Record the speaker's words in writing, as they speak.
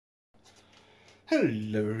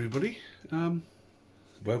Hello everybody,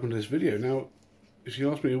 welcome to this video. Now, if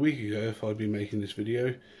you asked me a week ago if I'd be making this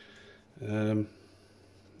video,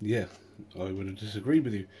 yeah, I would have disagreed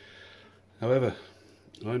with you. However,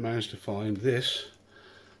 I managed to find this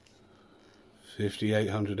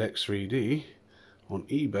 5800X3D on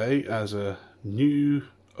eBay as a new,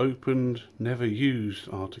 opened, never used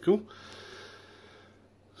article.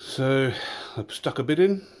 So I stuck a bid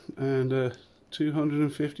in and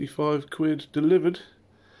 255 quid delivered.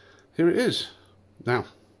 Here it is. Now,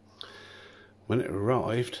 when it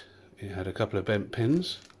arrived, it had a couple of bent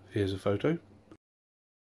pins. Here's a photo.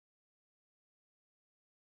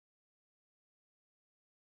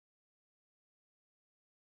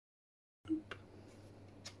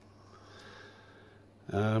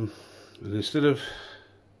 And instead of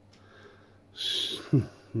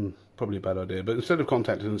probably a bad idea, but instead of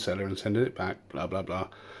contacting the seller and sending it back, blah blah blah,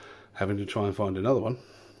 having to try and find another one,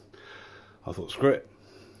 I thought, screw it,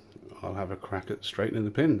 I'll have a crack at straightening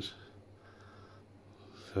the pins.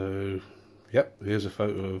 So yep, here's a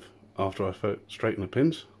photo of after I straighten the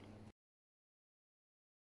pins.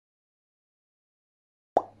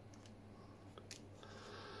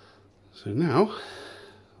 So now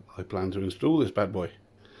I plan to install this bad boy.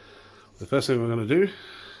 The first thing we're going to do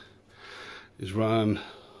is run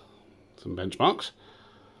some benchmarks,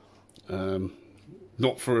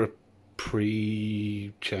 not for a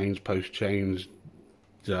pre-change, post-change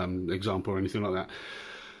example or anything like that.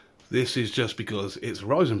 This is just because it's a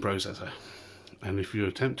Ryzen processor, and if you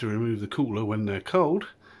attempt to remove the cooler when they're cold,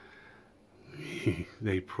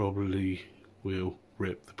 they probably will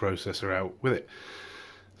rip the processor out with it.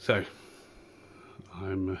 So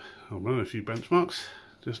I'll run a few benchmarks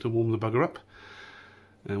just to warm the bugger up,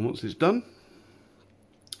 and once it's done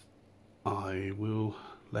I will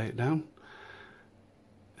lay it down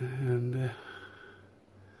and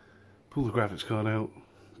pull the graphics card out,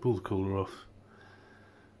 pull the cooler off,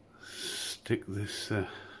 stick this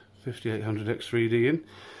 5800X3D in,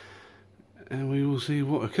 and we will see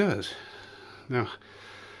what occurs. Now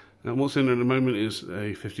what's in at the moment is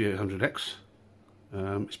a 5800X.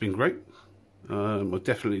 It's been great. I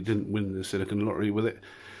definitely didn't win the silicon lottery with it.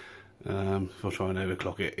 If I try and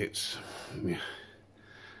overclock it,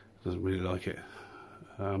 doesn't really like it.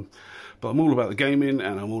 But I'm all about the gaming,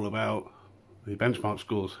 and I'm all about the benchmark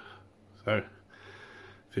scores. So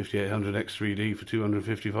 5800X3D for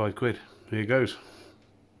 255 quid. Here goes.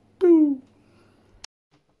 Boo!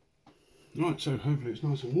 Right, so hopefully it's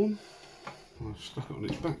nice and warm. I've stuck it on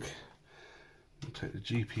its back. I'll take the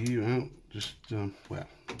GPU out. Just well,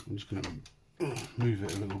 I'm just going to move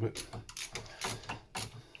it a little bit.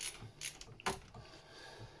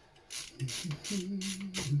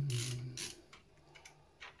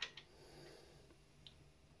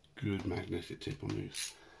 Good magnetic tip on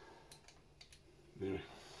these. Anyway,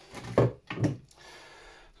 so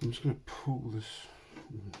I'm just going to pull this.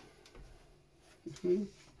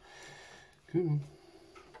 Come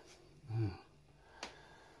on.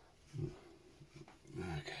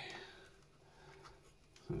 Okay.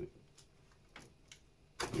 So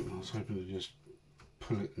I was hoping to just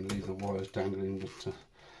pull it and leave the wires dangling, but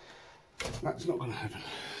that's not going to happen.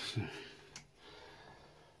 So,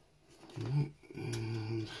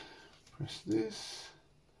 and press this.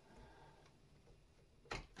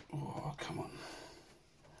 Oh, come on.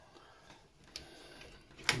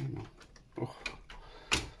 Oh,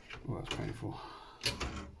 that's painful.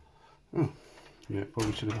 Oh, yeah,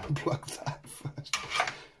 probably should have unplugged that first.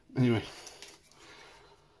 Anyway,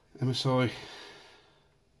 MSI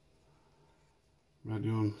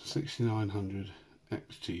Radeon 6900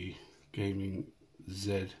 XT Gaming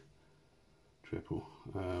Z triple,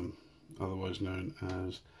 otherwise known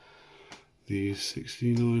as the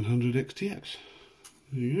 6900 XTX.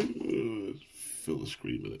 There you go. Let's fill the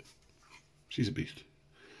screen with it. She's a beast.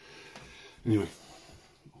 Anyway,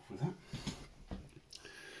 off with that.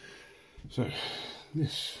 So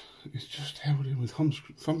this is just held in with thumb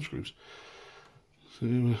screws. So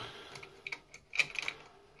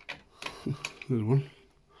there's one.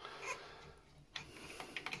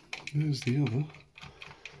 There's the other.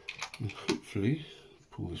 And hopefully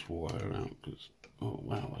pull this wire out, because oh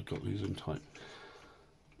wow, I got these in tight.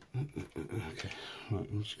 Okay, right,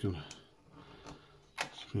 I'm just gonna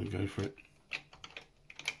go for it.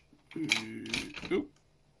 Oh,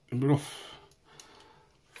 and we're off.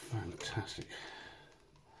 Fantastic.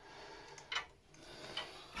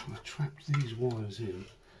 I trapped these wires in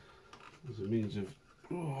as a means of,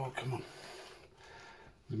 oh come on,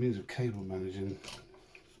 as a means of cable managing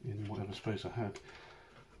in whatever space I had.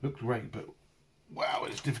 Looked great, but wow,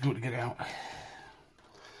 it's difficult to get out.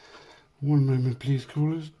 One moment, please,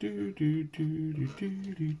 callers. Do do do do do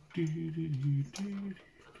do do do do do.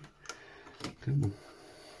 Come on.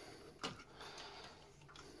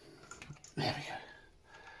 There we go.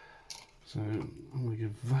 So I'm going to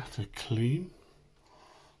give that a clean.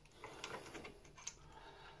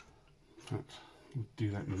 In fact, I'll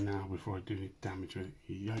do that now before I do any damage with it.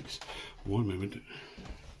 Yikes. One moment.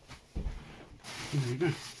 There we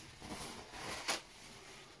go.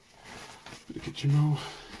 Bit of kitchen roll.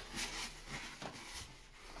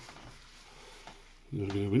 A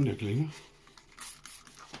little bit of window cleaner.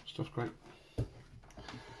 Stuff's great.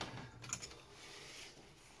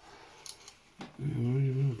 And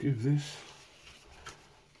I will give this.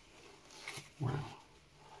 Wow.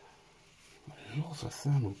 There's lots of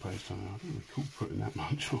thermal paste on it. I don't recall putting that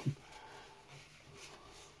much on.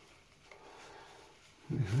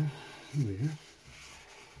 There we go.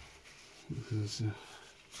 This is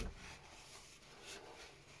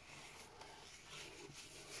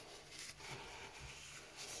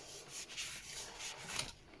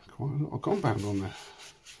quite a lot of compound on there.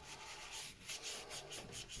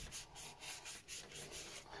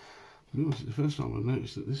 It's the first time I've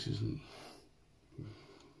noticed that this isn't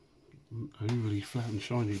overly flat and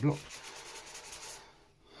shiny block.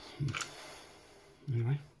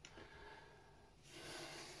 Anyway,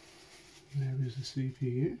 there is the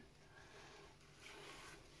CPU.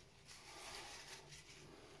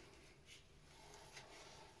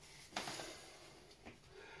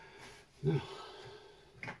 Now,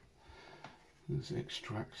 let's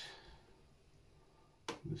extract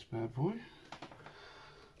this bad boy.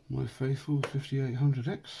 My faithful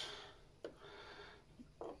 5800X.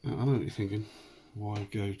 Now, I know what you're thinking, why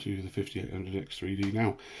go to the 5800X 3D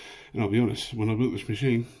now? And I'll be honest, when I built this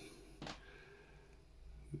machine,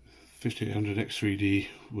 5800X 3D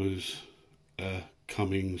was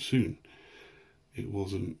coming soon. It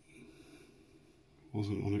wasn't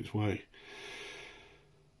on its way.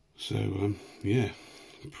 So yeah,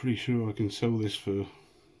 I'm pretty sure I can sell this for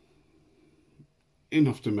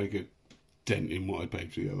enough to make a dent in what I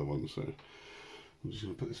paid for the other one. So I'm just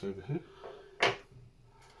going to put this over here.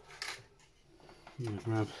 I'm going to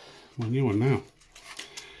grab my new one now.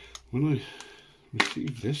 When I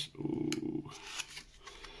received this, ooh,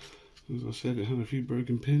 as I said, it had a few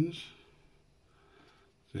broken pins.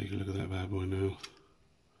 Take a look at that bad boy now.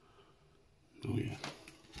 Oh yeah,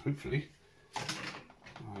 hopefully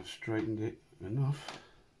I've straightened it enough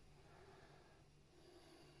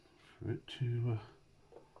for it to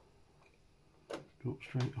drop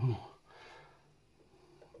straight. Oh,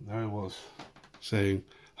 there I was saying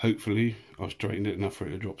hopefully I've straightened it enough for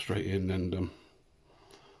it to drop straight in, and I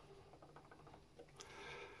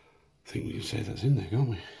think we can say that's in there, can't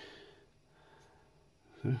we?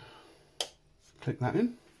 So click that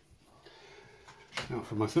in. Now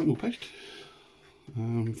for my thermal paste,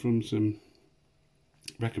 from some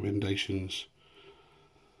recommendations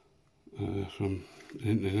from an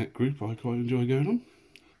internet group I quite enjoy going on.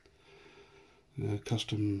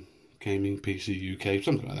 Custom Gaming PC UK,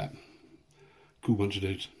 something like that. Cool bunch of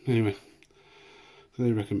dudes. Anyway, so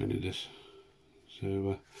they recommended this.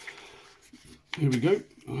 So here we go.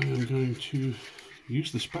 I am going to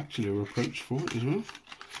use the spatula approach for it as well.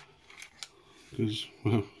 Because,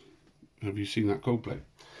 well, have you seen that cold plate?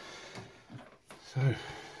 So,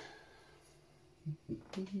 I'm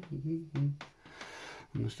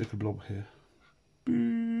going to stick a blob here.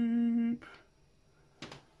 Boop.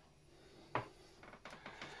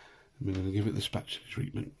 And we're going to give it the spatula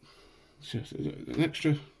treatment. It's just an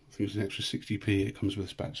extra, I think it's an extra 60p. It comes with a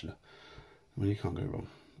spatula. I mean, you can't go wrong.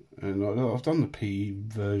 And I've done the P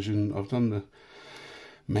version. I've done the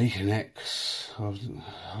Make an X.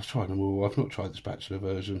 I've tried them all. I've not tried the spatula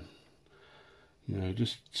version. You know,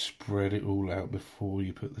 just spread it all out before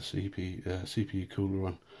you put the CPU cooler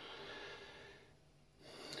on.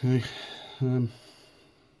 Okay.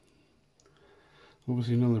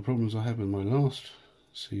 Obviously, none of the problems I had with my last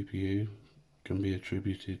CPU can be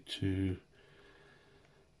attributed to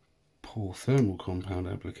poor thermal compound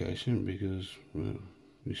application, because, well,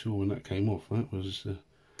 we saw when that came off, that was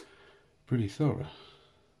pretty thorough.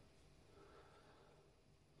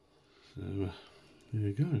 So here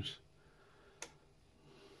it goes.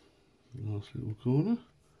 Last little corner.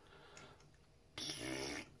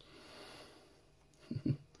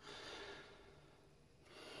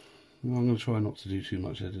 Well, I'm going to try not to do too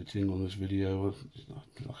much editing on this video.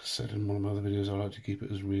 Like I said in one of my other videos, I like to keep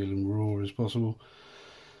it as real and raw as possible.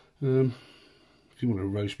 If you want to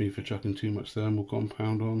roast me for chucking too much thermal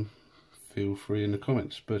compound on, feel free in the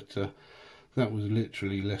comments. But that was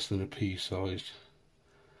literally less than a pea-sized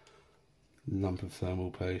lump of thermal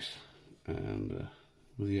paste, and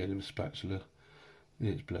with the end of a spatula.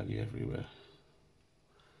 It's bloody everywhere.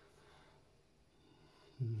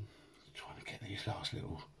 Trying to get these last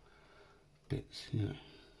little bits, you know.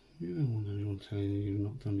 You don't want anyone telling you you've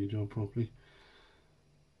not done your job properly.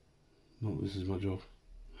 Not this is my job.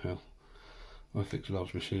 Hell, I fix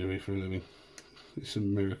large machinery for a living. It's a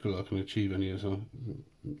miracle I can achieve any or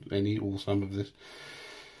some of this.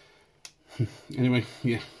 Anyway,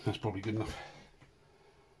 yeah, that's probably good enough.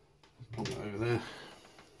 Pop that over there.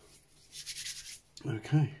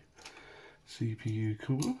 Okay, CPU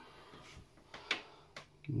cooler.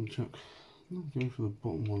 I'll go for the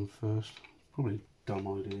bottom one first. Probably a dumb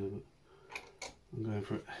idea, but I'm going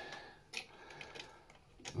for it.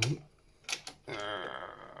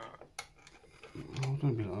 Oh,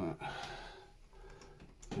 don't be like that.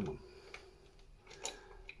 Hang on.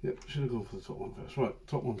 Yep, should have gone for the top one first. Right,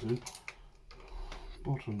 top one's in.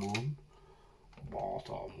 Bottom one.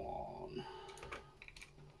 Bottom one.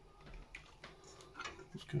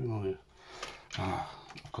 What's going on here? Ah,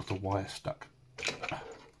 I've got the wire stuck.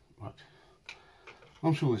 Right.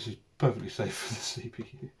 I'm sure this is perfectly safe for the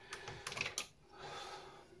CPU.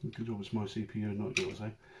 Good job it's my CPU, not yours,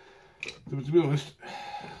 eh? But to be honest,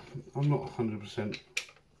 I'm not 100%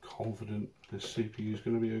 confident this CPU is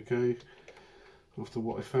going to be okay after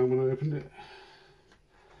what I found when I opened it.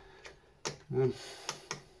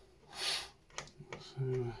 So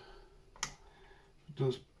if it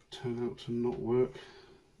does turn out to not work,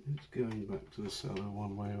 it's going back to the seller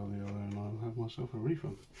one way or the other, and I'll have myself a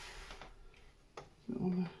refund. Is it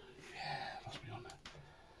on there? Yeah, it must be on there.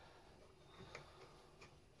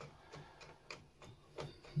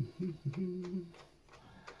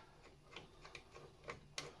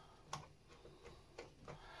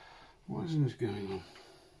 Why isn't this going on?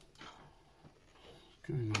 What's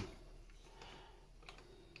going on?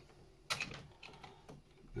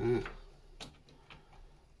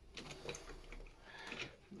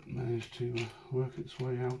 Managed to work its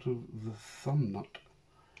way out of the thumb nut.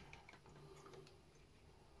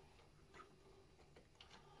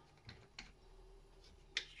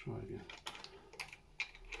 Let's try again.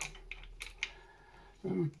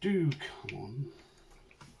 Oh, do come on.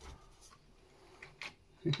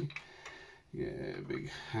 Yeah,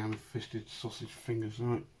 big ham-fisted sausage fingers.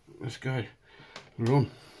 Right, let's go. We're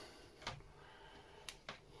on.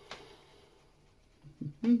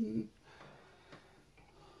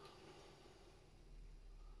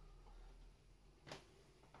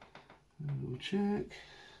 We'll check.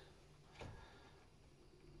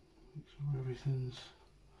 Make sure everything's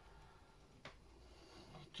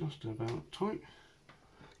just about tight.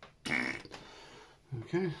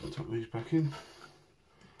 Okay, tuck these back in.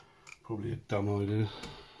 Probably a dumb idea.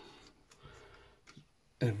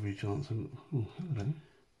 Every chance of... Oh, hello.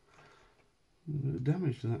 A bit of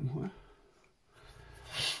damage to that wire.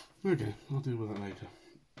 Okay, I'll deal with that later.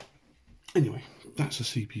 Anyway, that's a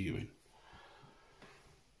CPU in.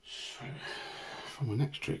 So, for my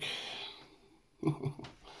next trick,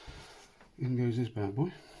 in goes this bad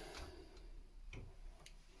boy.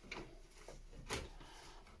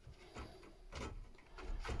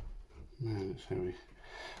 Man, it's heavy.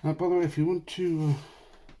 By the way, if you want to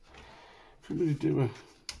do a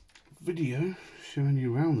video showing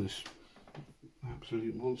you around this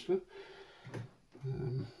absolute monster,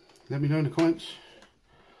 let me know in the comments.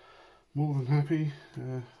 More than happy.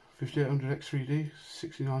 5800X3D,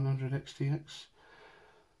 6900XTX,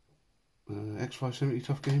 X570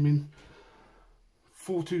 Tough Gaming,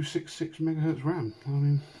 4266 MHz RAM. I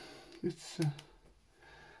mean, it's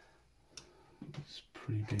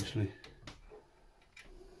pretty beastly.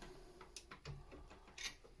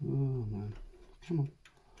 Oh man, come on.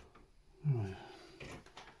 Alright,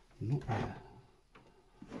 not there.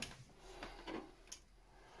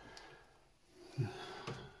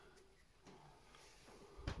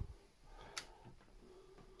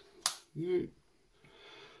 You know,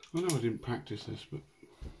 I know I didn't practice this, but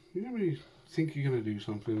you know when you think you're going to do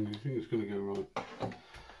something, you think it's going to go right.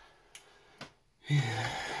 Yeah.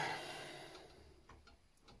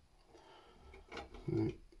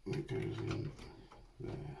 That goes in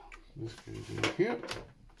there. This goes in here.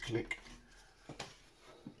 Click.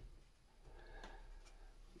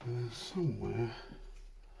 Somewhere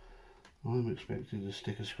I'm expected to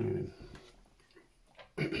stick a screw in.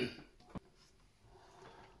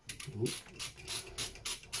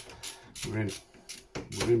 We're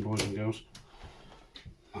in boys and girls.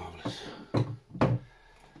 Marvellous.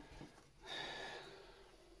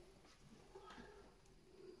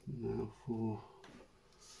 Now for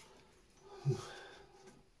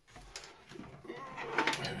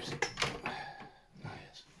where is it? Ah,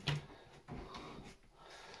 yes.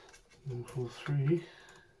 Now for 3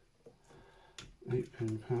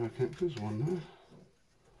 and power connectors, one there.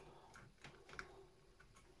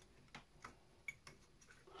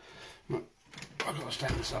 Right, I've got to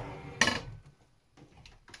stand this up.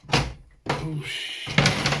 Oh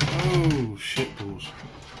shit balls.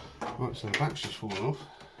 Right, so the back's just fallen off.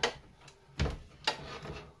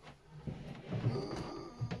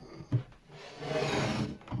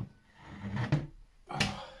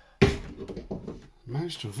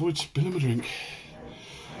 Managed to avoid spilling my drink.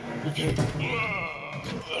 Okay.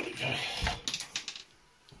 There we go.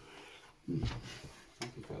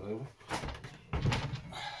 Something fell over.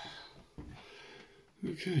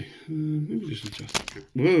 Okay, let me just adjust the camera.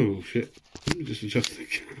 Whoa, shit. Let me just adjust the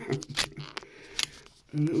camera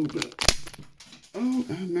a little bit. Oh,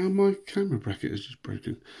 and now my camera bracket is just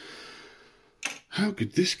broken. How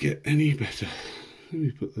could this get any better? Let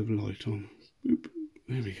me put the light on. Boop.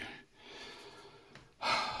 There we go.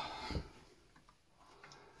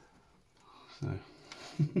 So,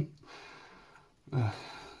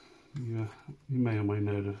 you may or may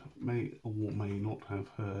not have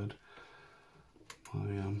heard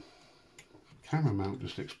my camera mount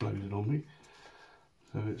just exploded on me.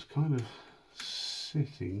 So it's kind of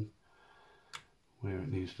sitting where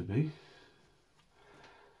it needs to be.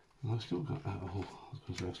 And I still got that. Oh, I was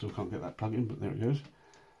going to say I still can't get that plug in, but there it goes.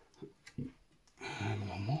 And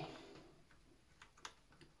one more.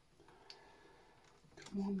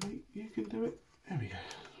 Come on, mate, you can do it. There we go.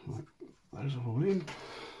 Right, those are all in,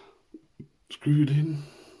 screwed in,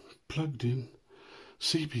 plugged in,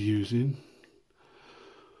 CPU's in.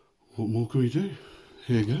 What more can we do?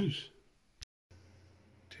 Here goes.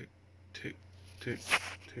 Tick, tick, tick,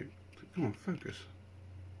 tick. Come on, focus.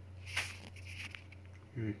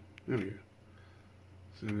 Okay, there we go.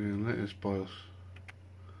 So the latest BIOS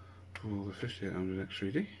for the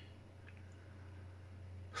 5800X3D.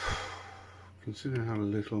 Considering how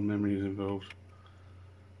little memory is involved,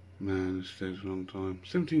 man, this takes a long time.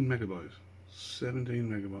 17 megabytes. 17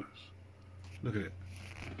 megabytes. Look at it.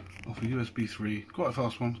 Off a USB 3. Quite a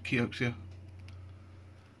fast one. Kioxia.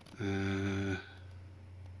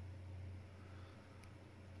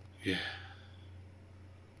 Yeah.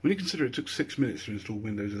 When you consider it took 6 minutes to install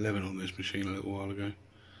Windows 11 on this machine a little while ago.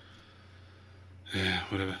 Yeah,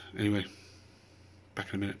 whatever. Anyway,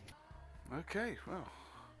 back in a minute. Okay, well,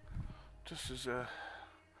 just as a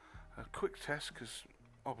quick test, because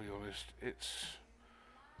I'll be honest, it's,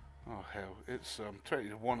 oh hell, it's 20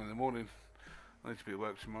 to 1 in the morning. I need to be at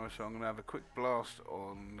work tomorrow, so I'm going to have a quick blast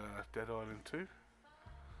on Dead Island 2,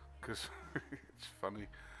 because it's funny.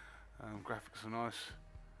 Graphics are nice.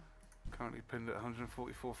 Currently pinned at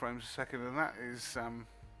 144 frames a second, and that is,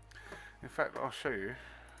 in fact, I'll show you.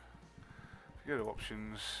 If you go to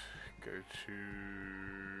options, go to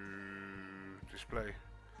display.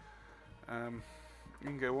 You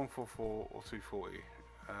can go 144 or 240.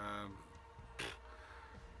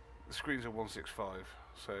 The screens are 165.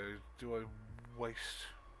 So do I waste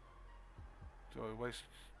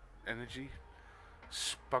energy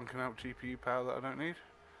spunking out GPU power that I don't need?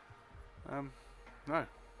 No.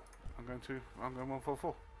 I'm going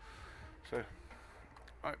 144. So,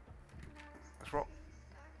 right, let's rock.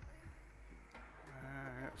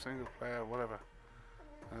 Yeah, single player, whatever.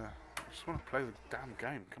 I just want to play the damn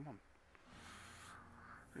game. Come on.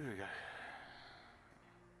 Here we go.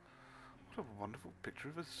 What a wonderful picture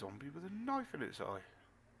of a zombie with a knife in its eye.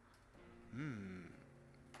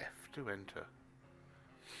 F to enter.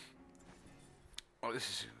 Oh, this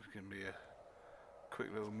is going to be a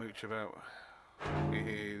quick little mooch about.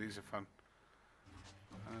 These are fun.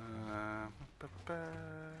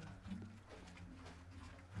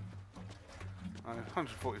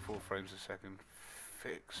 144 frames a second,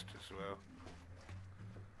 fixed as well.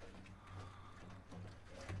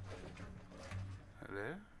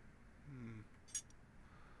 Hello?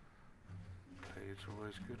 Play's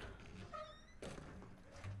always good.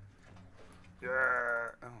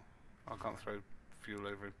 Yeah! Oh, I can't throw fuel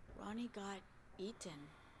over him. Ronnie got eaten.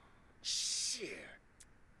 Shit.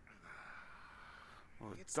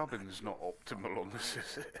 Well, the dubbing's not optimal on this,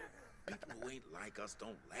 is it? People who ain't like us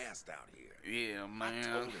don't last out here. Yeah, man. I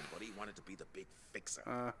told him, but he wanted to be the big fixer.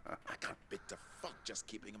 I got bit to fuck just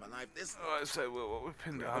keeping him alive. This. Alright, so we're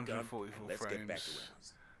pinned at 144 Let's frames. get back to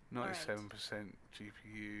ours. 97%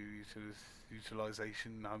 GPU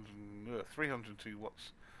utilization, 302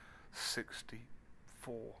 watts,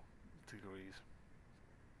 64 degrees.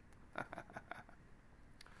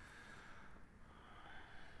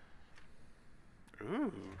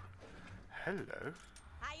 Ooh, hello.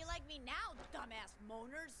 How you like me now, dumbass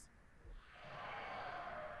moaners?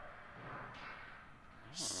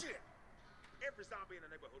 Shit! Every zombie in the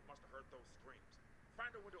neighborhood must have heard those screams.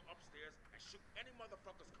 Find a window upstairs and shoot any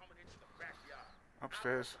motherfuckers coming into the backyard.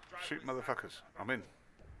 Upstairs, shoot motherfuckers. I'm in.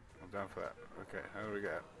 I'm down for that. Okay, how do we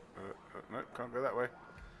get out? No, can't go that way.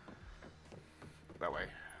 That way.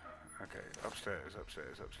 Okay, upstairs,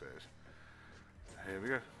 upstairs, upstairs. Here we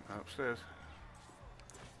go, upstairs.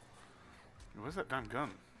 Where's that damn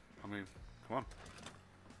gun? I mean, come on.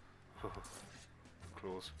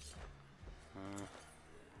 Claws.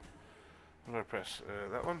 What do I press?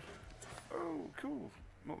 That one? Oh, cool.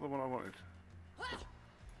 Not the one I wanted.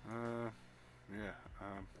 Yeah.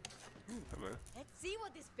 Ooh, hello. Let's see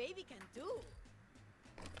what this baby can do.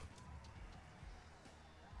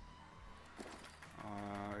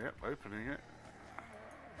 Yep, opening it.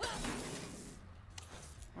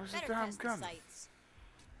 Where's the Better damn test the gun? sights.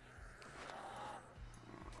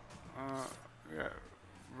 Yeah,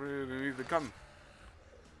 really need the gun.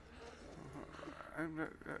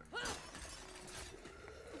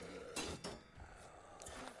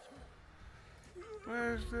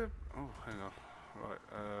 Where's the... Oh, hang on. Right,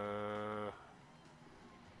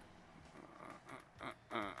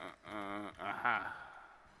 aha.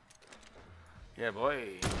 Yeah,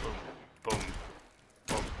 boy. Boom, boom,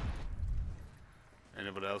 boom.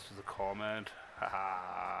 Anybody else with a comment?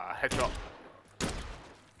 Haha, headshot.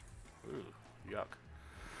 Ooh, yuck.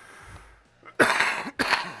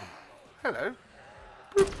 Hello.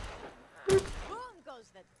 Boom goes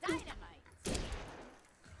the dynamite.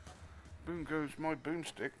 Boom goes my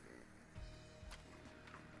boomstick.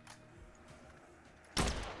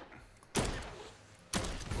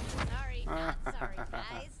 Sorry, not sorry,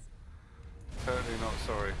 guys. Totally not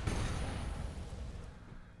sorry.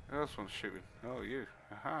 Who else wants shooting? Oh, you.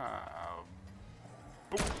 Aha.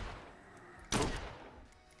 Boom. Boom.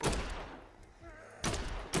 Boom.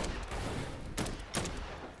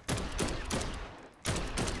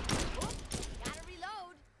 Gotta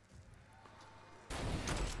reload.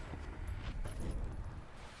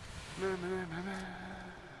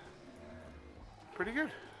 Pretty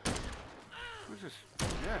good. Who's this?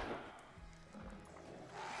 Yeah.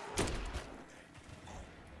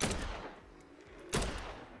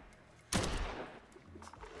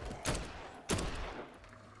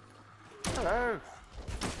 Hello.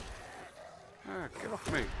 Ah, get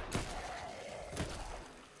off me.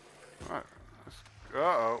 Right.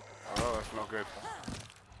 Uh-oh. Oh, that's not good.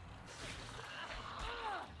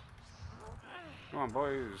 Come on,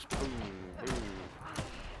 boys. Boom, boom.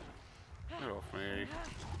 Get off me.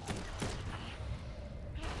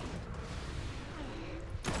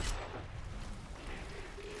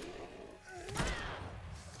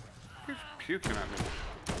 He's puking at me.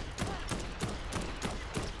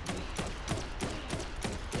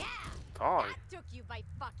 Die. That took you by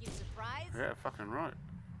fucking surprise. Yeah, fucking right.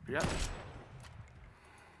 Yep.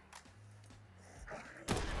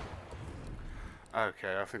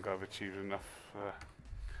 Okay, I think I've achieved enough.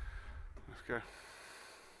 Let's go.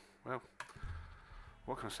 Well,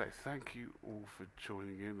 what can I say? Thank you all for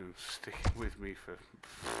joining in and sticking with me for,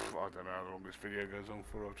 I don't know how long this video goes on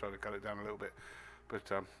for. I'll try to cut it down a little bit. But,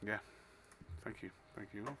 yeah, thank you.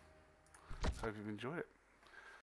 Thank you all. Hope you've enjoyed it.